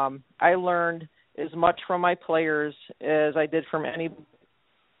 I learned as much from my players as I did from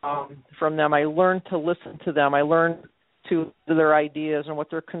from them. I learned to listen to them. I learned to their ideas and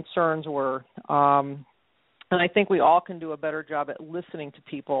what their concerns were. And I think we all can do a better job at listening to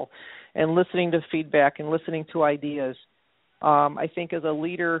people and listening to feedback and listening to ideas. I think as a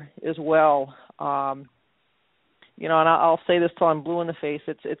leader as well, and I'll say this till I'm blue in the face,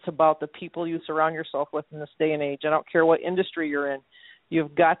 it's about the people you surround yourself with in this day and age. I don't care what industry you're in.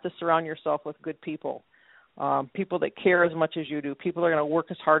 You've got to surround yourself with good people, people that care as much as you do, people that are going to work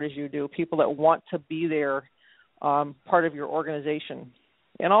as hard as you do, people that want to be there, part of your organization.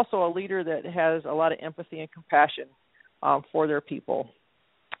 And also a leader that has a lot of empathy and compassion for their people.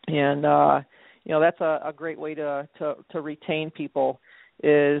 And, that's a great way to retain people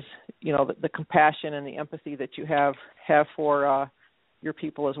is, the compassion and the empathy that you have for your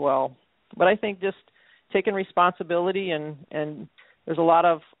people as well. But I think just taking responsibility and there's a lot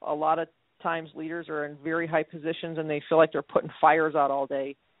of times leaders are in very high positions and they feel like they're putting fires out all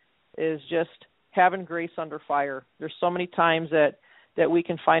day, is just having grace under fire. There's so many times that we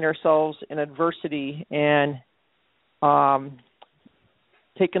can find ourselves in adversity and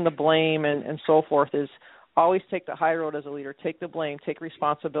taking the blame and so forth. Is always take the high road as a leader. Take the blame, take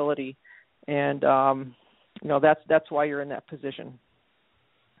responsibility, and that's why you're in that position.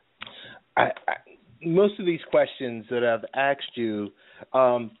 Most of these questions that I've asked you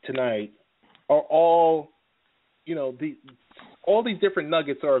tonight are all, all these different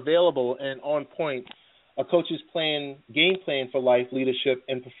nuggets are available and on point. A coach's game plan for life, leadership,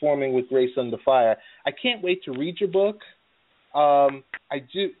 and performing with grace under fire. I can't wait to read your book. I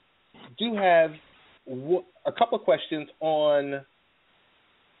do have a couple of questions on.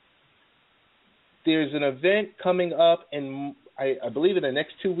 There's an event coming up in, I believe, in the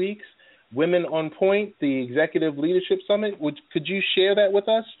next 2 weeks. Women on Point, the Executive Leadership Summit. Could you share that with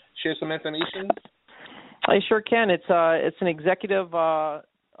us? Share some information. I sure can. It's an executive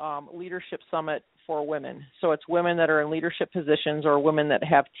leadership summit for women. So it's women that are in leadership positions or women that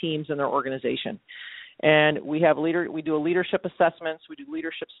have teams in their organization. And we do leadership assessments. We do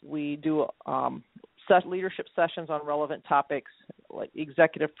leadership sessions on relevant topics like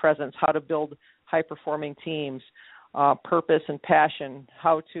executive presence, how to build high-performing teams, purpose and passion,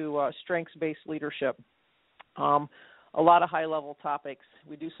 how to strengths-based leadership, a lot of high-level topics.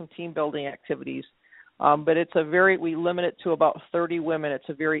 We do some team-building activities. But we limit it to about 30 women. It's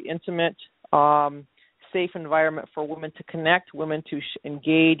a very intimate, safe environment for women to connect, women to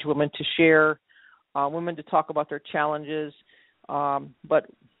engage, women to share, women to talk about their challenges. But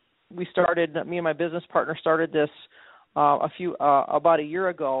me and my business partner started this about a year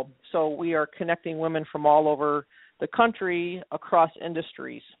ago. So we are connecting women from all over the country across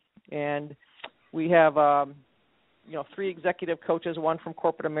industries. And we have, 3 executive coaches, one from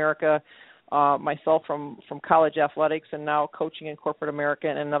corporate America, myself from college athletics, and now coaching in corporate America,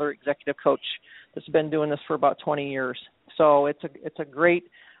 and another executive coach that's been doing this for about 20 years. So it's a great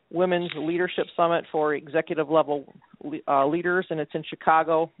women's leadership summit for executive level leaders, and it's in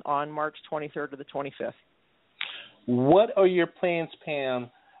Chicago on March 23rd to the 25th. What are your plans, Pam?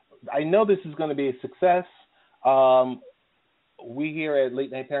 I know this is going to be a success. We here at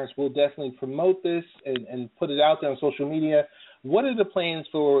Late Night Parents will definitely promote this and put it out there on social media. What are the plans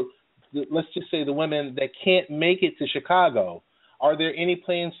for, let's just say, the women that can't make it to Chicago? Are there any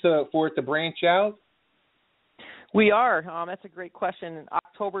plans for it to branch out? We are. That's a great question.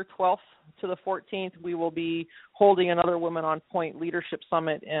 October 12th to the 14th, we will be holding another Women on Point Leadership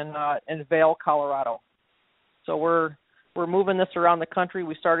Summit in Vail, Colorado. So we're moving this around the country.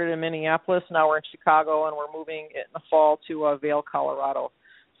 We started in Minneapolis, now we're in Chicago, and we're moving in the fall to Vail, Colorado.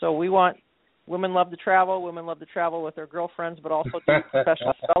 So women love to travel. Women love to travel with their girlfriends, but also do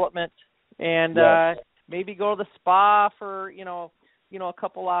professional development and maybe go to the spa for a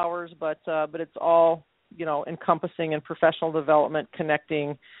couple hours. But it's all encompassing in professional development,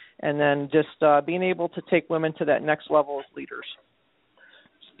 connecting, and then just being able to take women to that next level as leaders.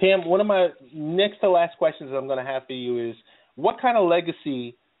 Pam, one of my next to last questions I'm going to have for you is, what kind of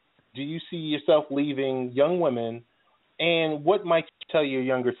legacy do you see yourself leaving young women, and what might you tell your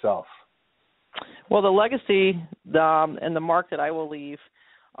younger self? Well, the legacy and the mark that I will leave,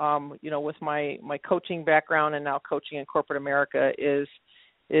 with my coaching background and now coaching in corporate America is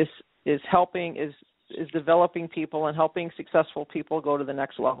developing people and helping successful people go to the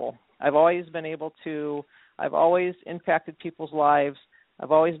next level. I've always impacted people's lives.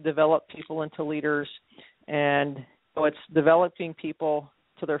 I've always developed people into leaders, and so it's developing people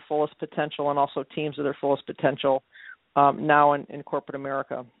to their fullest potential and also teams to their fullest potential now in corporate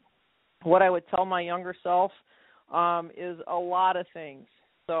America. What I would tell my younger self is a lot of things.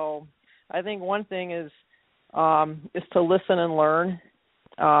 So I think one thing is to listen and learn.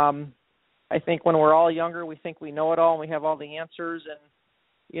 I think when we're all younger, we think we know it all and we have all the answers, and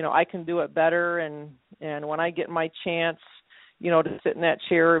I can do it better. And when I get my chance, to sit in that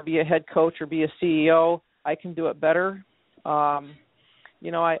chair or be a head coach or be a CEO, I can do it better. I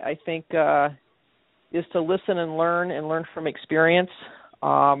think is to listen and learn from experience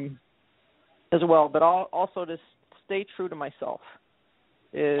as well, but also to stay true to myself.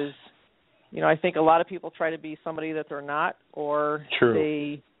 I think a lot of people try to be somebody that they're not, or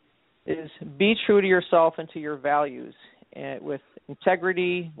be true to yourself and to your values, and with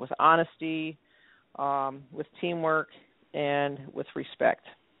integrity, with honesty, with teamwork, and with respect.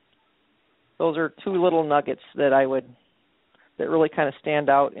 Those are two little nuggets that really kind of stand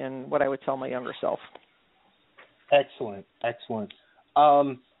out in what I would tell my younger self. Excellent.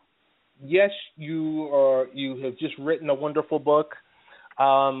 Yes, you have just written a wonderful book.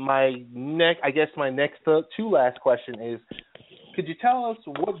 My next two last question is, could you tell us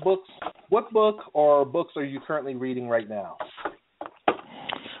what book or books are you currently reading right now?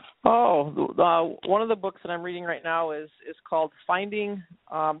 One of the books that I'm reading right now is called Finding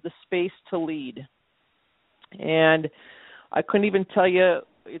the Space to Lead. And I couldn't even tell you,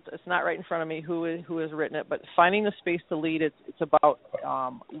 it's not right in front of me who has written it, but Finding the Space to Lead, it's about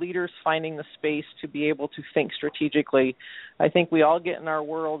leaders finding the space to be able to think strategically. I think we all get in our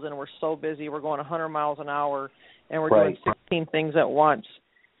worlds and we're so busy, we're going 100 miles an hour, and we're doing 16 things at once.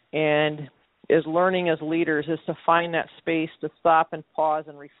 And learning as leaders is to find that space to stop and pause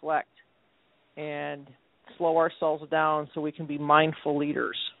and reflect and slow ourselves down so we can be mindful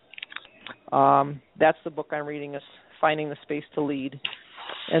leaders. That's the book I'm reading, is Finding the Space to Lead.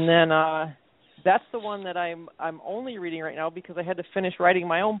 And then that's the one that I'm only reading right now because I had to finish writing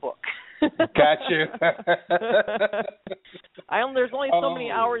my own book. Got you. There's only so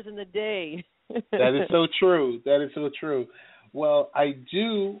many hours in the day. That is so true. Well, I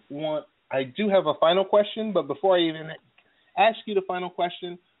do have a final question, but before I even ask you the final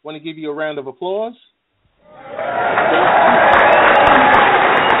question, I want to give you a round of applause.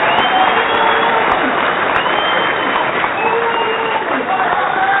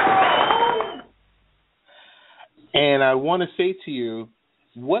 And I want to say to you,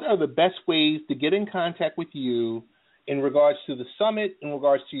 what are the best ways to get in contact with you in regards to the summit, in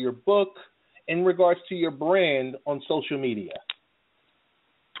regards to your book, in regards to your brand on social media?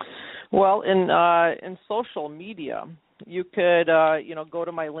 Well, in social media, you could go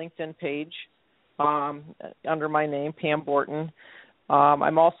to my LinkedIn page under my name, Pam Borton.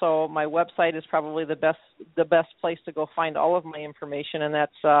 I'm also, my website is probably the best place to go find all of my information, and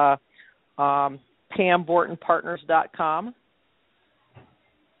that's PamBortonPartners.com.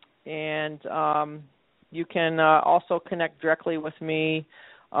 And you can also connect directly with me.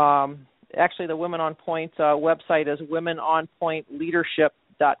 Actually, the Women on Point website is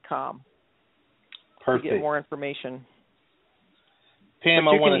WomenOnPointLeadership.com. Perfect. To get more information. Pam,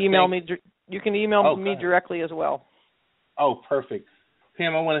 you can email me directly as well. Oh, perfect.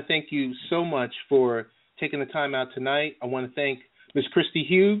 Pam, I want to thank you so much for taking the time out tonight. I want to thank Ms. Christy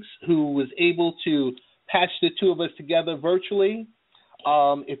Hughes, who was able to patch the two of us together virtually.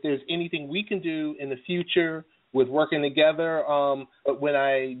 If there's anything we can do in the future with working together, but when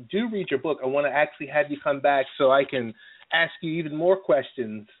I do read your book, I want to actually have you come back so I can ask you even more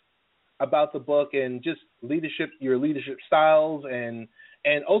questions about the book and just your leadership styles, and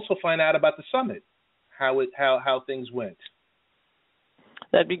also find out about the summit, how things went.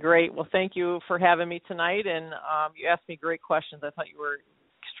 That'd be great. Well, thank you for having me tonight, and you asked me great questions. I thought you were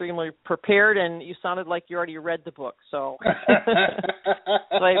extremely prepared, and you sounded like you already read the book, so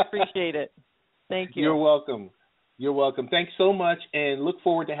I appreciate it. Thank you. You're welcome. Thanks so much, and look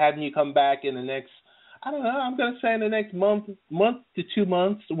forward to having you come back in the next, I'm going to say in the next month to 2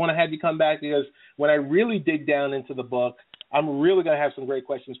 months. I want to have you come back because when I really dig down into the book, I'm really going to have some great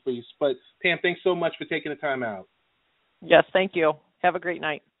questions for you. But, Pam, thanks so much for taking the time out. Yes, thank you. Have a great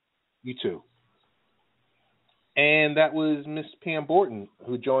night. You too. And that was Miss Pam Borton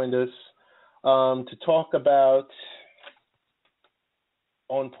who joined us to talk about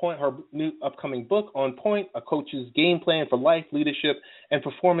On Point, her new upcoming book, On Point, A Coach's Game Plan for Life, Leadership, and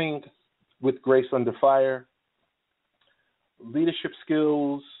Performing with Grace Under Fire. Leadership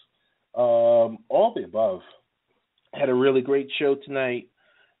skills, all the above. Had a really great show tonight.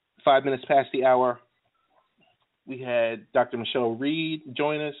 5 minutes past the hour. We had Dr. Michelle Reed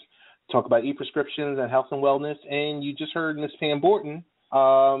join us, talk about e-prescriptions and health and wellness. And you just heard Miss Pam Borton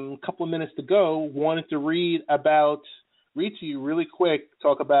a couple of minutes ago wanted to read to you really quick,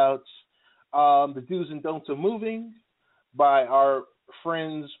 talk about the do's and don'ts of moving by our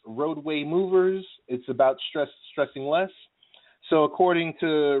friends Roadway Movers. It's about stressing less. So according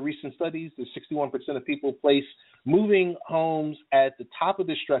to recent studies, 61% of people place moving homes at the top of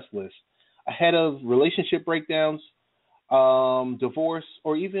the stress list, ahead of relationship breakdowns, divorce,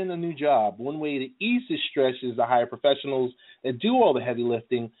 or even a new job. One way to ease this stress is to hire professionals that do all the heavy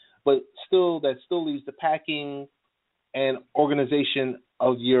lifting, but that still leaves the packing and organization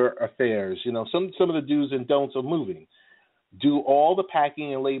of your affairs. You know, some of the do's and don'ts of moving. Do all the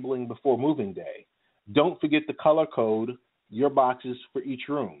packing and labeling before moving day. Don't forget to color code your boxes for each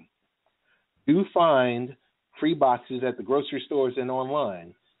room. Do find free boxes at the grocery stores and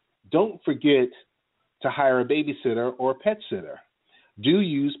online. Don't forget to hire a babysitter or a pet sitter. Do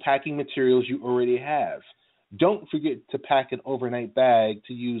use packing materials you already have. Don't forget to pack an overnight bag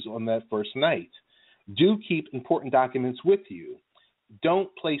to use on that first night. Do keep important documents with you.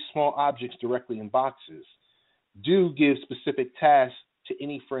 Don't place small objects directly in boxes. Do give specific tasks to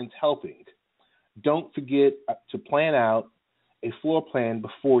any friends helping. Don't forget to plan out a floor plan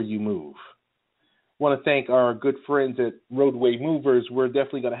before you move. I want to thank our good friends at Roadway Movers. We're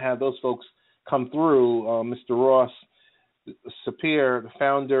definitely going to have those folks come through. Mr. Ross Sapir, the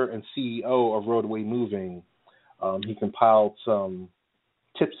founder and CEO of Roadway Moving, he compiled some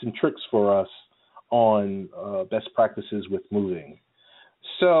tips and tricks for us on best practices with moving.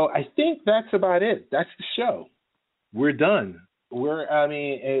 So I think that's about it. That's the show. We're done. We're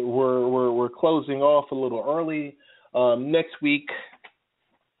closing off a little early. Next week,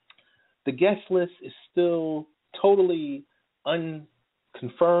 the guest list is still totally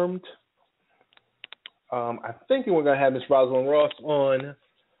unconfirmed. I'm thinking we're going to have Miss Rosalind Ross on,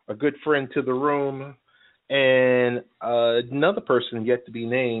 a good friend to the room, and another person yet to be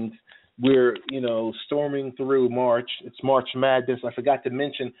named. We're, storming through March. It's March Madness. I forgot to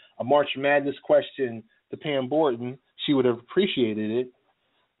mention a March Madness question to Pam Borton. She would have appreciated it.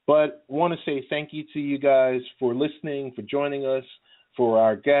 But want to say thank you to you guys for listening, for joining us, for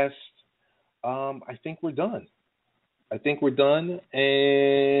our guests. I think we're done.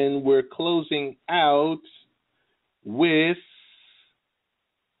 And we're closing out with,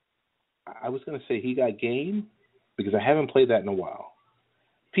 I was going to say He Got Game, because I haven't played that in a while.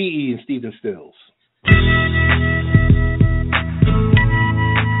 P.E. and Stephen Stills.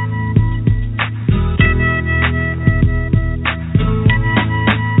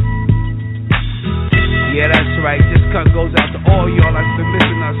 Yeah, that's right. This cut goes out to all y'all that's been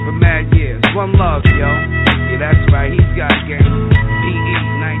missing us for mad years. One love, yo. Yeah, that's right. He's got game. P.E.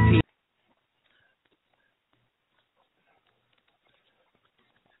 19.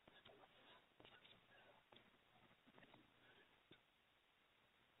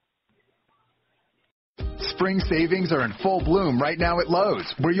 Spring savings are in full bloom right now at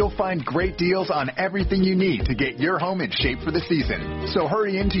Lowe's, where you'll find great deals on everything you need to get your home in shape for the season. So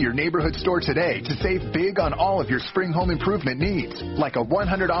hurry into your neighborhood store today to save big on all of your spring home improvement needs, like a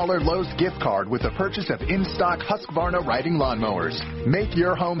 $100 Lowe's gift card with the purchase of in-stock Husqvarna riding lawnmowers. Make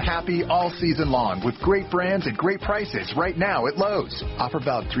your home happy all season long with great brands and great prices right now at Lowe's. Offer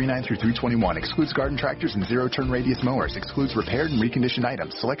valid 3/9 through 3/21. Excludes garden tractors and zero-turn radius mowers. Excludes repaired and reconditioned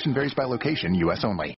items. Selection varies by location. U.S. only.